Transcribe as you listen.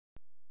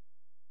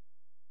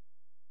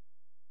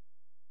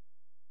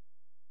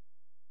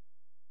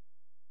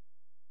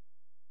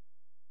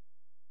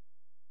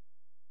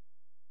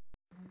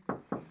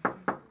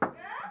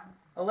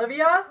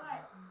Olivia?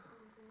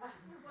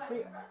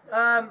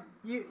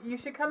 You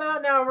should come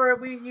out now.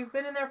 You've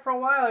been in there for a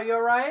while. Are you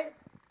all right?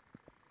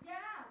 Yeah.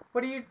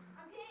 What are you? I'm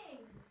peeing.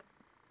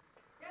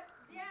 Yep.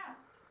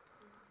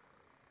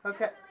 Yeah.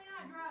 Okay. Definitely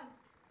not drugs.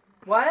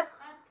 What?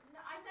 I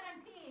said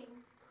I'm peeing.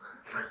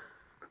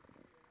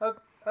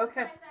 Okay. That's what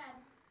I said.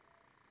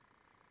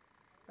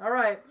 All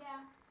right. Yeah.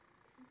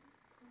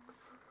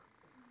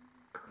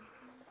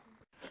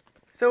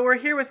 So we're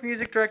here with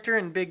music director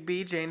and Big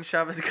B, James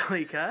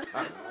Chavez-Gallica.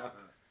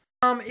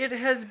 It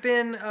has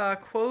been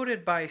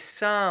quoted by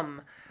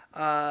some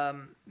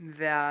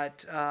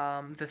that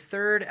the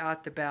third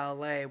at the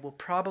ballet will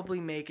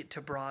probably make it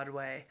to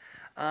Broadway.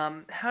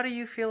 How do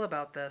you feel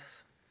about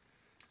this?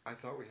 I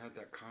thought we had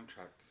that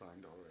contract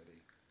signed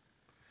already.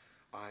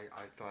 I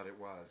thought it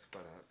was,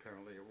 but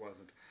apparently it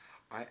wasn't.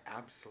 I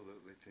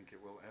absolutely think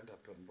it will end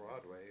up on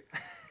Broadway,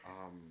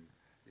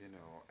 you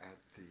know, at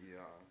the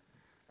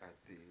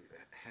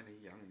Henny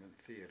Youngman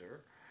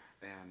Theater,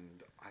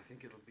 and I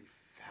think it'll be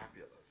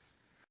fabulous.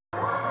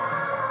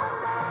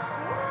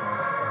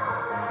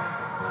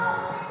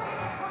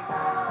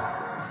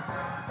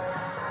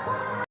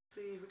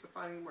 See if we can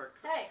find any work.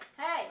 Hey.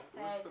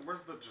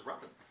 Where's the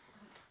drummers?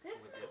 This is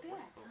my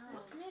bag.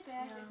 It's my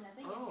bag. There's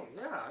nothing in Oh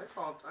here. yeah, I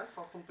saw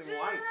something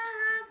white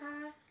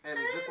and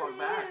Ziploc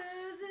bags.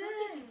 Don't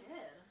think you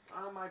did.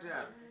 My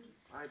dad.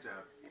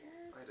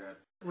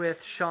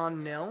 With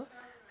Sean Nill,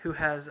 who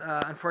has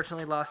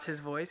unfortunately lost his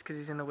voice because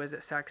he's in the Wiz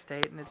at Sac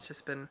State, and it's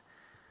just been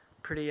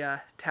pretty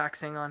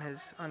taxing on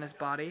his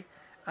body.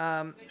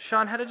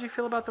 Sean, how did you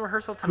feel about the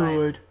rehearsal tonight?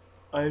 Good.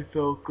 I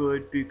felt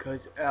good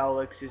because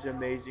Alex is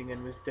amazing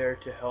and was there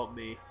to help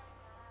me.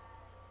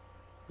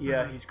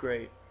 Yeah, he's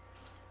great.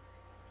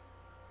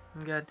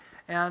 Good.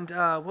 And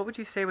what would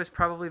you say was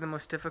probably the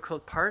most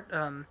difficult part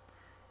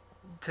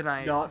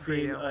tonight Not for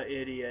being you? an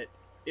idiot.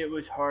 It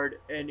was hard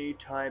any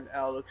time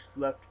Alex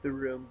left the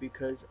room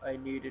because I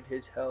needed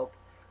his help.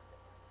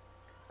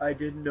 I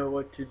didn't know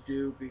what to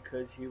do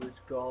because he was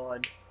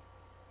gone.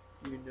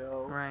 You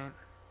know? Right.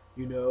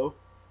 You know?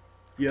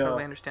 Yeah.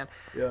 Totally understand.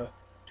 Yeah,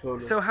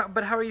 totally. So,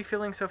 how are you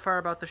feeling so far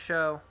about the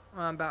show?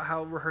 About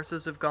how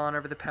rehearsals have gone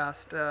over the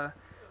past 5-6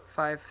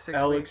 weeks?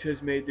 Alex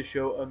has made the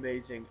show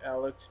amazing.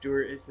 Alex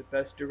Stewart is the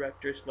best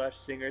director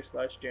 / singer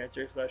 /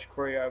 dancer /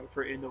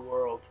 choreographer in the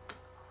world.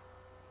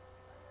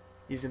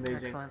 He's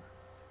amazing. Excellent.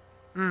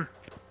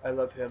 I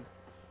love him.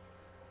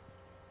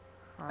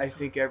 Awesome. I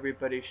think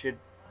everybody should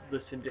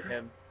listen to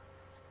him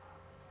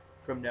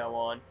from now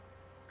on,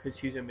 because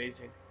he's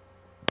amazing.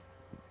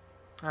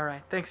 All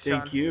right. Thanks,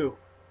 Sean. Thank you.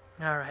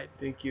 All right.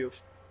 Thank you.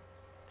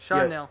 Sean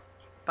Yes. Nill.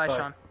 Bye, Bye.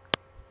 Sean.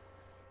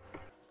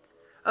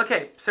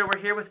 Okay, so we're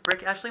here with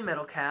Brick Ashley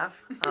Middlecalf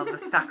of the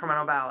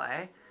Sacramento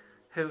Ballet,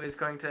 who is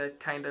going to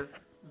kind of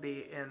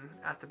be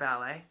at the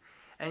ballet.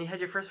 And you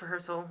had your first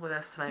rehearsal with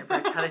us tonight,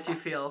 Brick. How did you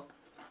feel?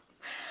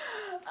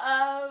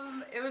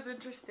 It was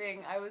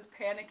interesting. I was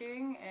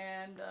panicking,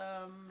 and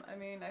I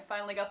mean, I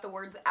finally got the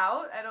words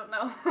out. I don't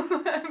know.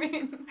 I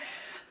mean,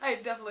 I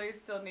definitely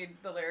still need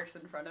the lyrics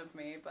in front of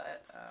me,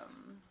 but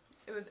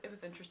it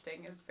was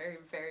interesting. It was very,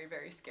 very,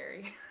 very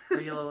scary.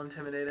 Were you a little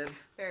intimidated?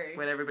 Very.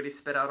 When everybody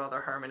spit out all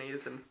their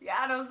harmonies and...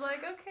 Yeah, and I was like,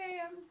 okay,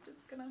 I'm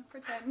just gonna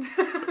pretend.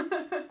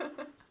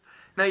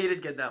 No, you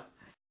did good though.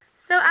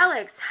 So,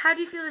 Alex, how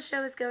do you feel the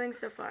show is going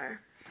so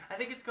far? I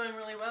think it's going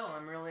really well.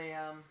 I'm really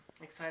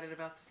excited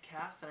about this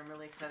cast, and I'm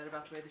really excited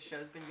about the way the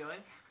show's been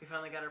going. We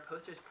finally got our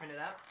posters printed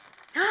out.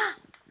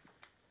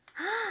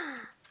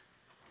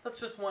 That's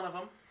just one of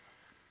them.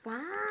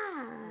 Wow.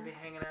 We'll be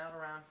hanging out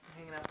around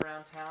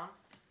town.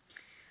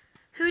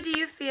 Who do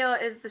you feel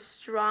is the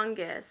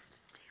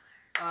strongest,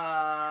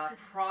 Taylor?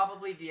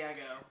 Probably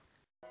Diego.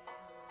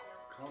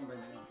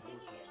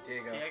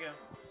 Diego.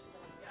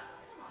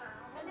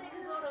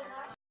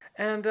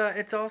 And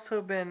it's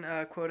also been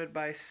quoted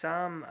by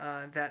some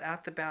that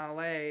At the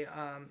Ballet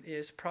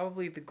is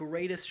probably the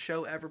greatest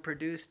show ever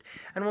produced,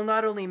 and will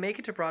not only make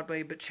it to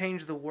Broadway, but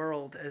change the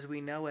world as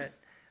we know it.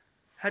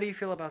 How do you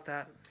feel about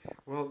that?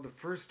 Well, the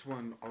first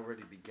one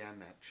already began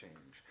that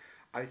change.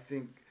 I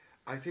think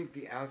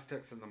the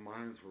Aztecs and the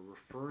Mayans were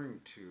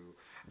referring to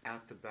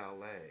At the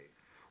Ballet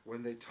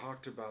when they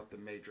talked about the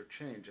major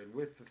change. And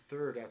with the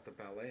third At the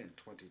Ballet in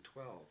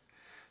 2012,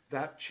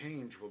 that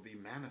change will be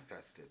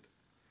manifested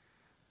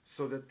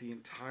so that the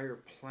entire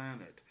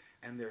planet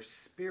and their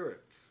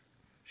spirits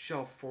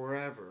shall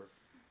forever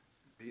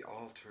be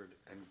altered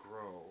and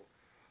grow.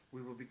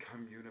 We will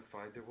become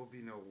unified. There will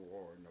be no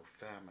war, no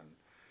famine,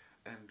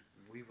 and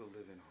we will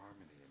live in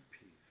harmony and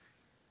peace.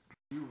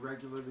 Do you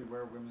regularly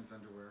wear women's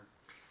underwear?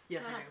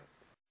 Yes, I do.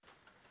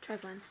 Try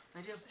one.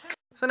 I do.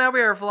 So now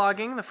we are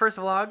vlogging, the first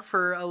vlog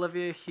for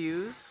Olivia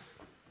Hughes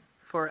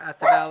for At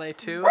the Ballet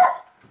II.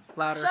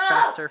 Louder,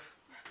 faster.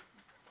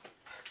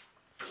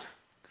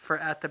 For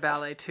At the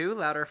Ballet II,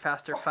 Louder,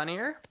 Faster,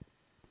 Funnier.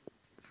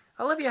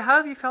 Olivia, how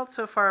have you felt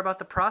so far about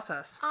the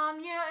process?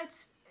 You know,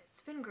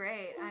 it's been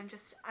great.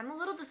 I'm a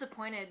little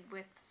disappointed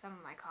with some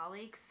of my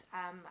colleagues.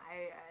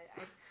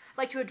 I'd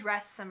like to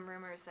address some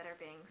rumors that are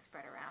being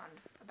spread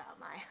around about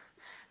my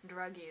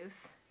drug use.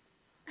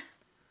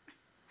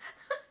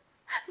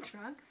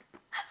 Drugs?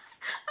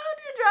 I don't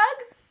do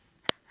drugs.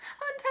 I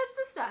wouldn't touch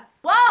this stuff.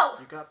 Whoa!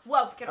 You got.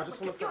 Whoa, get I away.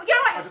 just wanted to. Get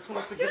away! I just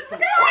wanted to get some.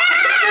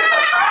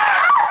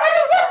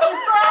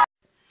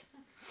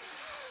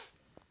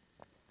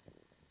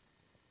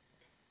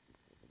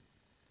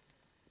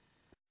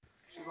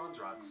 She's on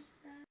drugs.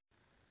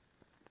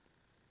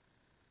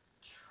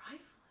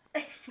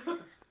 Trifling.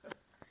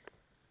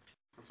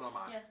 And so am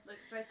I. Yeah, look,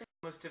 it's right there.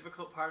 The most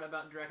difficult part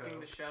about directing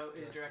the show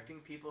is Yeah. directing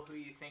people who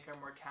you think are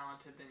more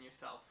talented than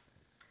yourself.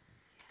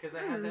 Because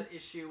I had that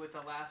issue with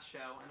the last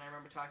show, and I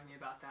remember talking to you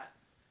about that.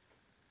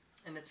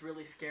 And it's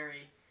really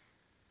scary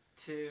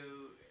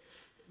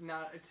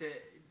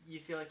you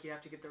feel like you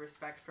have to get the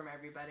respect from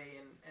everybody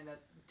and that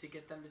to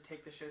get them to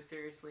take the show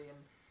seriously,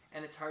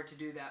 and it's hard to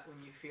do that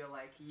when you feel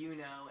like you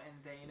know and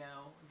they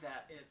know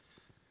that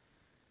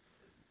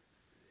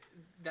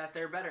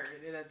they're better,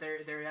 that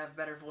they have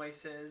better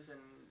voices and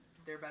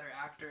they're better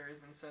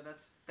actors, and so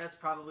that's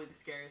probably the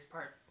scariest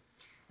part,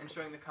 and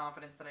showing the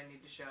confidence that I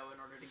need to show in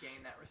order to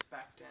gain that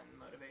respect and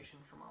motivation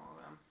from all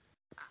of them.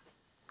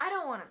 I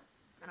don't want to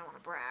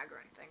brag or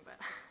anything, but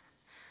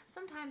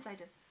sometimes I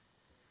just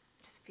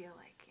feel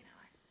like,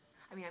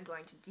 I mean, I'm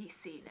going to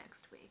DC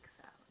next week,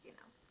 so,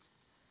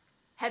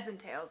 heads and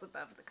tails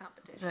above the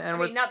competition. And I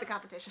mean, not the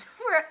competition.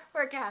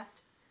 We're a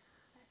cast.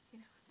 But,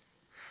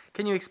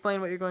 Can you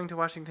explain what you're going to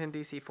Washington,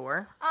 D.C.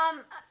 for?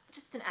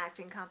 Just an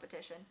acting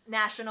competition.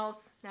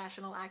 National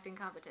acting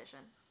competition.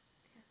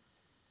 Yeah.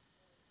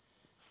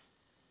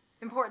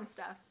 Important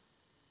stuff.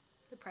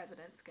 The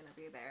president's gonna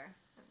be there.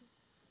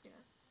 And,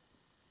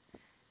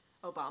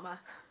 Obama.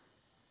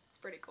 It's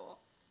pretty cool.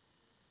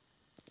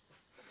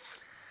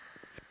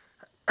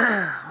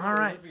 All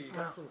right. Olivia, you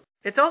got some.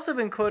 It's also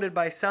been quoted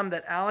by some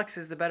that Alex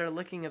is the better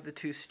looking of the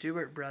two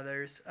Stewart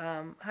brothers.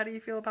 How do you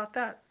feel about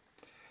that?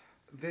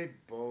 They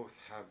both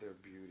have their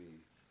beauty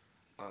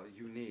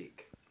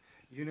unique.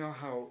 You know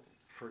how,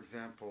 for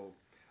example,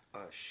 a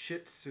Shih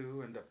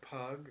Tzu and a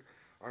pug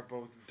are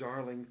both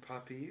darling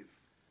puppies?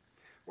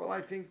 Well,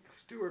 I think the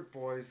Stewart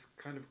boys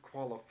kind of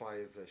qualify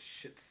as a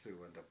Shih Tzu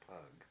and a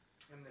pug.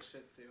 And the Shih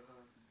Tzu,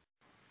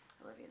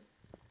 huh? Olivia's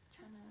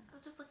trying to I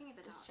was just looking at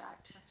the dog.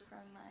 distract from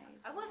my.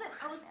 I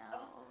was.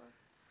 now.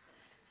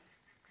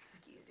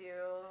 Excuse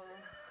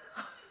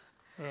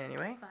you.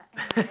 Anyway.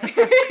 But anyway.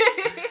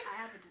 I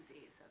have a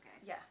disease, okay?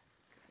 Yeah.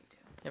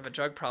 You have a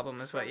drug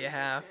problem is what you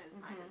have. Is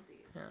my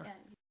disease. Yeah.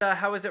 Yeah.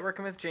 How was it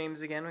working with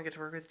James again? We get to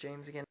work with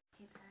James again.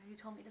 You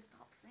told me to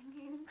stop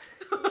singing.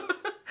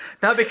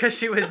 Not because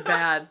she was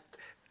bad.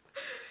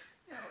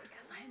 No,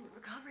 because I'm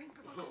recovering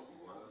from a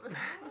cold.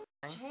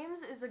 James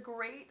is a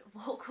great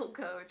vocal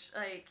coach.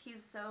 Like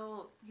he's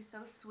so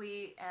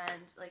sweet,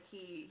 and like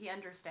he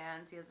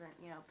understands. He doesn't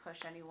push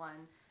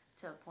anyone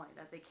to a point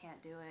that they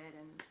can't do it,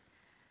 and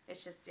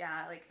it's just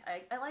like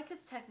I like his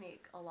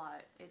technique a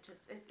lot.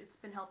 It's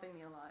been helping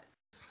me a lot.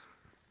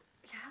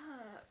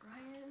 Yeah,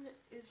 Ryan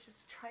is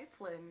just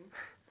trifling.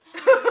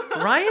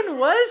 Ryan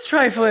was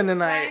trifling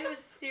tonight. Ryan was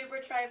super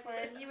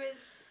trifling. He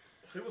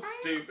was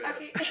stupid.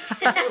 okay.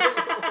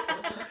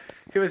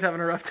 He was having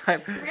a rough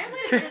time.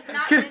 Ramlin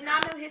did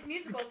not know his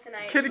musicals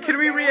tonight. Can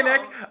we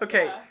reenact?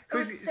 Okay, Yeah.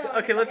 who's It was so-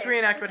 okay? Let's okay.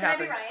 reenact what Can I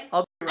happened. be Ryan?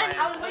 I'll be Ryan.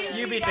 I was waiting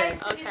You for be you guys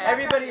James. to do Okay. that.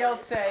 Everybody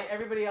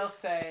else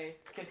say,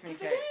 kiss me,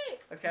 Kate.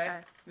 Okay? Okay.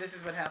 This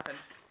is what happened.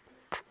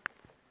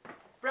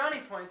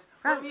 Brownie points.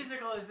 What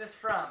musical is this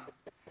from?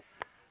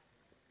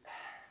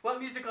 What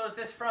musical is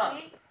this from?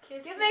 See?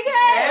 Kiss Give me. me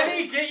Kate!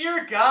 Annie, get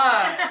your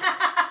gun.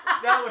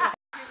 That was.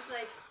 He was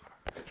like,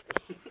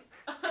 he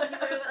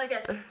went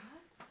like this.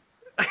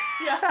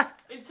 Yeah,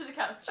 into the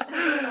couch. He's like,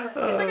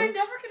 I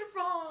never get it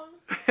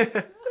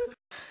wrong.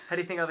 How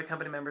do you think all the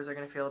company members are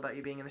going to feel about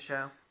you being in the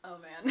show? Oh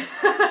man.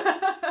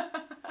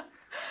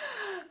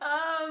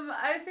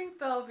 I think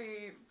they'll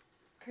be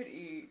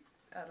pretty,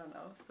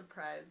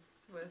 surprised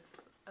with,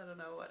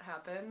 what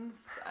happens.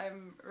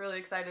 I'm really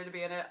excited to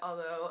be in it,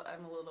 although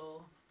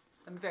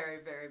I'm very,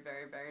 very,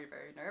 very, very,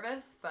 very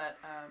nervous, but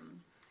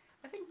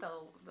I think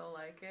they'll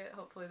like it.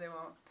 Hopefully they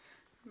won't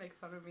make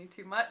fun of me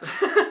too much.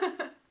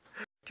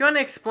 Do you want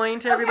to explain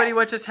to everybody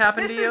what just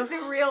happened to you? This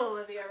is the real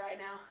Olivia right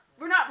now.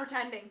 We're not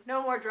pretending.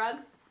 No more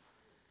drugs.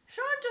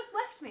 Sean just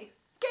left me.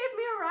 Gave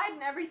me a ride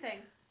and everything.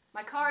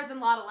 My car is in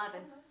lot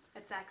 11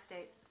 at Sac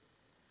State.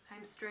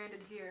 I'm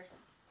stranded here.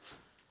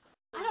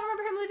 I don't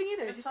remember him leaving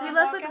either. He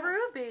left with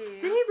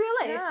Ruby. Did he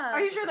really? Yeah. Are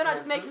you sure they're not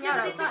just making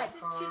out She's- outside?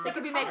 she's- They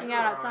could be making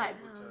out outside.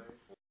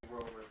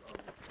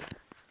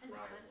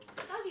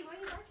 Doggy, why are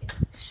you barking?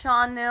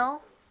 Sean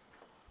Nil.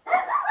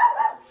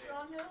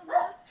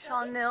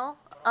 Sean Nil?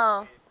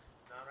 Oh.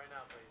 Not right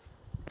now,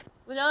 please.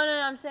 Well,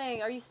 no, I'm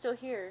saying, are you still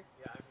here?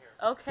 Yeah, I'm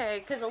here.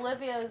 Okay, because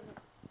Olivia's...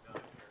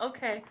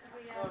 Okay.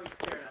 Oh, you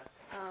scared us.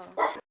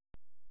 Oh.